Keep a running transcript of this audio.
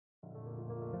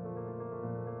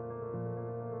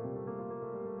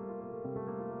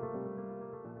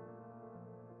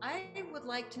I would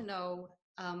like to know,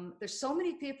 there's so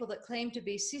many people that claim to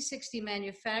be C60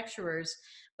 manufacturers,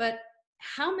 but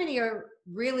how many are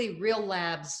really real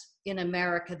labs in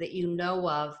America that you know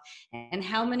of? And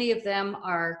how many of them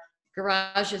are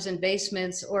garages and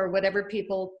basements or whatever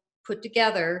people put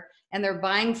together and they're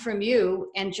buying from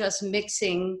you and just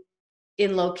mixing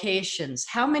in locations?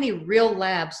 How many real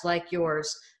labs like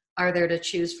yours are there to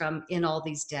choose from in all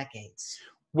these decades?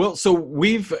 Well, so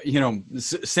we've,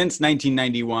 since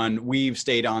 1991, we've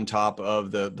stayed on top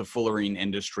of the fullerene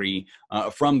industry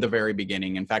from the very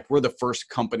beginning. In fact, we're the first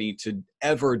company to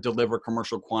ever deliver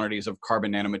commercial quantities of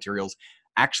carbon nanomaterials.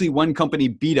 Actually, one company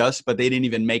beat us, but they didn't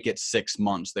even make it 6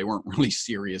 months. They weren't really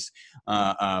serious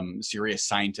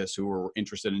scientists who were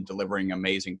interested in delivering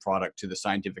amazing product to the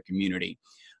scientific community.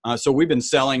 So we've been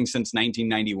selling since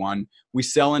 1991. We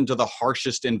sell into the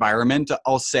harshest environment,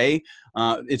 I'll say.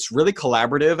 It's really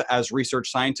collaborative as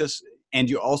research scientists. And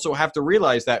you also have to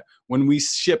realize that when we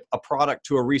ship a product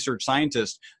to a research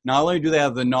scientist, not only do they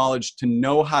have the knowledge to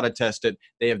know how to test it,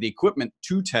 they have the equipment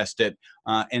to test it.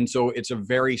 And so it's a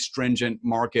very stringent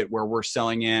market where we're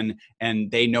selling in, and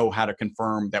they know how to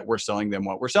confirm that we're selling them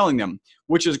what we're selling them,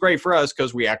 which is great for us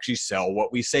because we actually sell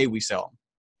what we say we sell.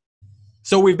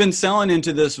 So we've been selling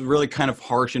into this really kind of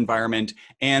harsh environment,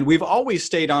 and we've always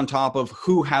stayed on top of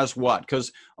who has what,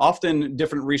 because often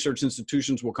different research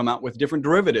institutions will come out with different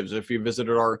derivatives. If you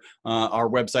visited our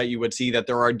website, you would see that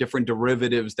there are different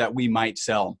derivatives that we might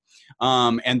sell.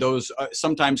 And those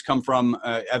sometimes come from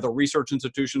other research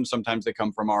institutions, sometimes they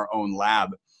come from our own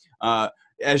lab.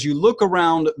 As you look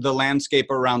around the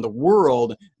landscape around the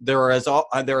world, there is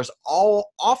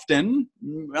often,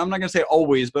 I'm not going to say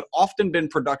always, but often been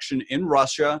production in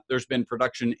Russia. There's been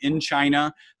production in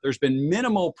China. There's been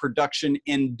minimal production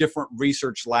in different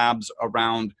research labs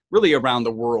really around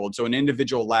the world. So an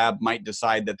individual lab might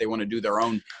decide that they want to do their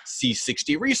own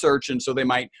C60 research. And so they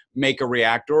might make a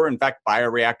reactor, in fact, buy a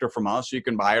reactor from us. You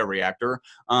can buy a reactor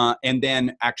and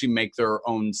then actually make their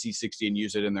own C60 and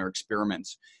use it in their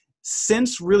experiments.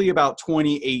 Since really about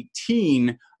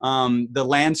 2018, the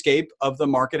landscape of the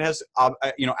market has,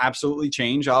 absolutely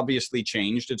changed, obviously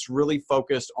changed. It's really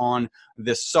focused on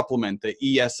this supplement, the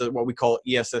what we call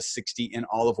ESS60 in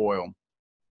olive oil.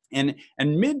 And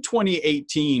mid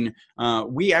 2018,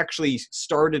 we actually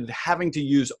started having to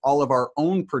use all of our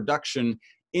own production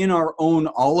in our own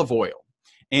olive oil.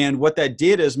 And what that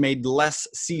did is made less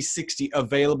C60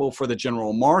 available for the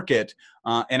general market.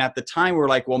 And at the time, we're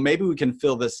like, well, maybe we can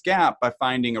fill this gap by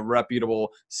finding a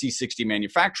reputable C60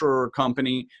 manufacturer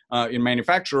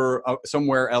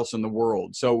somewhere else in the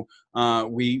world. So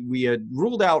we had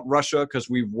ruled out Russia because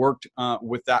we've worked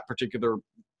with that particular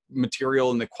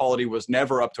material and the quality was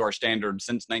never up to our standards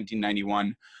since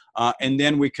 1991. And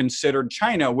then we considered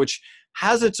China, which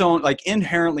has its own,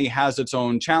 inherently has its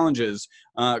own challenges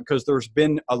because there's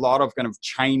been a lot of kind of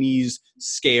Chinese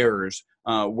scares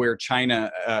where China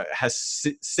has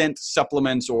sent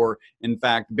supplements or, in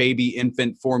fact, baby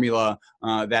infant formula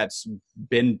that's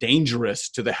been dangerous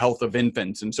to the health of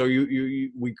infants. And so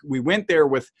we went there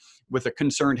with a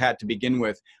concerned hat to begin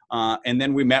with. And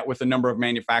then we met with a number of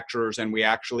manufacturers and we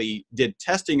actually did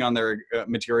testing on their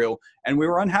material and we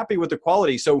were unhappy with the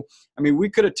quality. So, I mean, we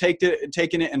could have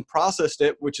taken it and processed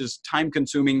it, which is time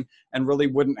consuming and really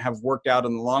wouldn't have worked out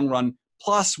in the long run.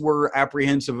 Plus, we're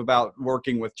apprehensive about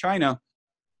working with China.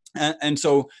 And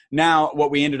so now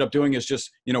what we ended up doing is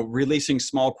just, releasing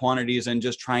small quantities and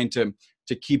just trying to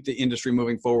keep the industry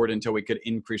moving forward until we could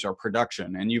increase our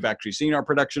production. And you've actually seen our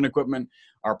production equipment.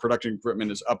 Our production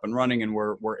equipment is up and running and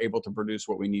we're able to produce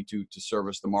what we need to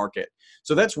service the market.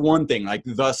 So that's one thing, like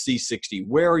the C60.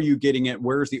 Where are you getting it?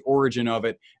 Where's the origin of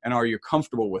it? And are you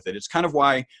comfortable with it? It's kind of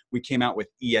why we came out with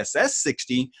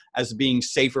ESS60 as being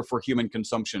safer for human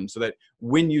consumption, so that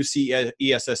when you see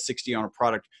ESS60 on a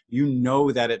product, you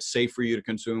know that it's safe for you to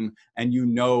consume and you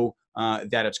know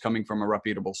that it's coming from a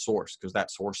reputable source, because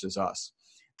that source is us.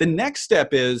 The next step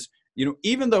is,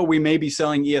 even though we may be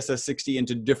selling ESS60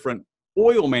 into different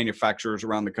oil manufacturers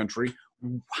around the country,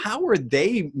 how are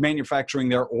they manufacturing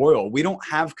their oil? We don't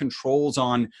have controls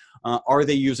on, are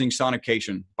they using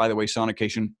sonication? By the way,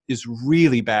 sonication is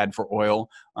really bad for oil.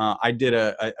 I did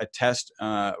a test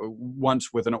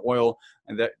once with an oil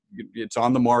that it's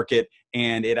on the market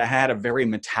and it had a very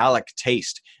metallic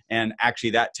taste. And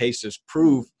actually that taste is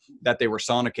proof that they were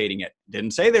sonicating it.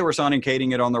 Didn't say they were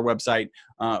sonicating it on their website,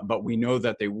 but we know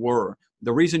that they were.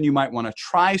 The reason you might want to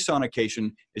try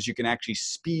sonication is you can actually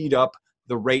speed up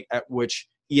the rate at which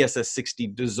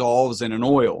ESS60 dissolves in an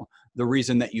oil. The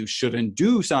reason that you shouldn't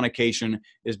do sonication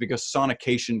is because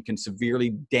sonication can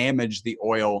severely damage the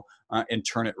oil and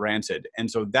turn it rancid. And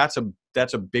so that's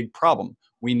a big problem.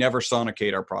 We never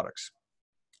sonicate our products.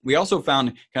 We also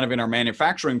found kind of in our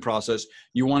manufacturing process,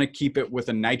 you want to keep it with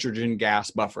a nitrogen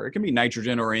gas buffer. It can be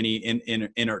nitrogen or any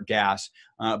inert gas,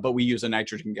 but we use a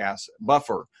nitrogen gas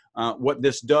buffer. What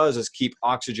this does is keep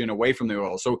oxygen away from the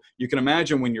oil. So you can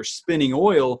imagine when you're spinning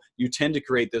oil, you tend to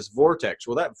create this vortex.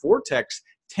 Well, that vortex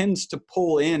tends to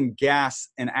pull in gas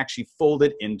and actually fold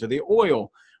it into the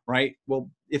oil, right?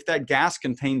 Well, if that gas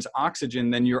contains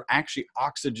oxygen, then you're actually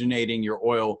oxygenating your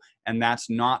oil, and that's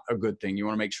not a good thing. You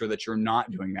want to make sure that you're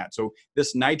not doing that. So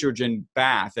this nitrogen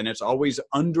bath, and it's always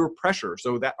under pressure,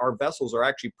 so that our vessels are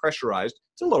actually pressurized.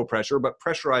 It's a low pressure, but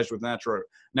pressurized with natural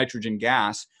nitrogen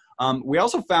gas. We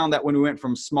also found that when we went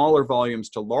from smaller volumes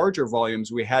to larger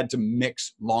volumes, we had to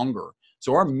mix longer.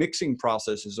 So our mixing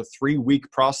process is a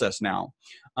 3-week process now.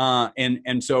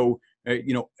 So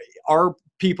our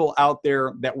people out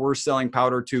there that we're selling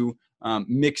powder to,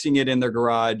 mixing it in their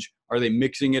garage, are they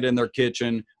mixing it in their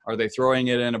kitchen? Are they throwing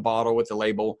it in a bottle with a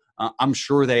label? I'm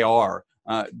sure they are.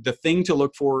 The thing to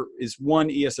look for is one,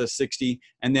 ESS60.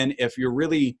 And then if you're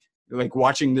really like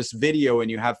watching this video and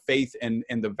you have faith in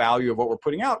the value of what we're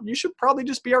putting out, you should probably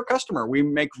just be our customer. We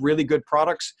make really good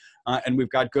products and we've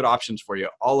got good options for you.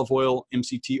 Olive oil,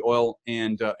 MCT oil,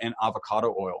 and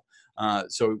avocado oil.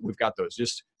 So we've got those.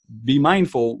 Just be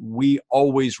mindful, we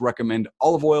always recommend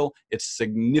olive oil. It's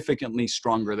significantly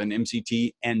stronger than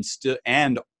MCT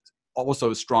and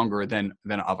also stronger than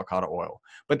avocado oil.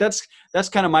 But that's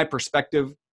kind of my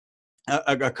perspective.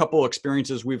 A couple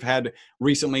experiences we've had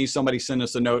recently. Somebody sent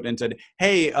us a note and said,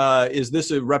 hey, is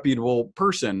this a reputable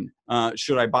person?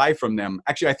 Should I buy from them?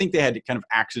 Actually, I think they had kind of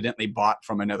accidentally bought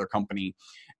from another company.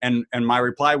 And my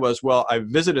reply was, well, I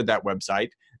visited that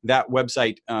website. That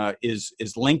website is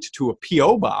linked to a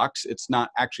PO box. It's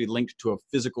not actually linked to a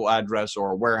physical address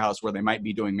or a warehouse where they might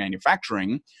be doing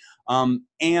manufacturing.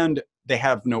 And they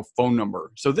have no phone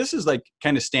number. So this is like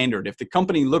kind of standard. If the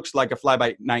company looks like a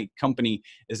fly-by-night company,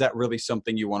 is that really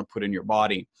something you want to put in your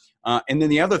body? And then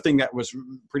the other thing that was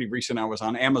pretty recent, I was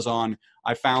on Amazon.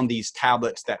 I found these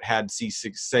tablets that had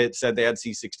C6, said they had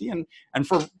C60. And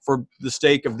for the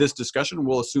sake of this discussion,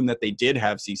 we'll assume that they did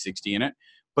have C60 in it.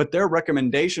 But their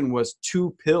recommendation was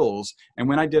 2 pills. And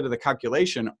when I did the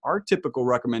calculation, our typical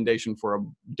recommendation for a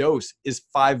dose is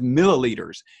 5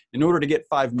 milliliters. In order to get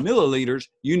 5 milliliters,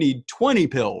 you need 20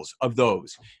 pills of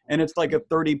those. And it's like a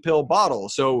 30 pill bottle.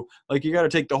 So like you got to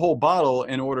take the whole bottle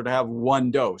in order to have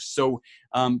 1 dose. So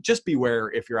just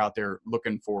beware if you're out there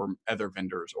looking for other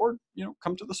vendors, or,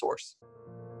 come to the source.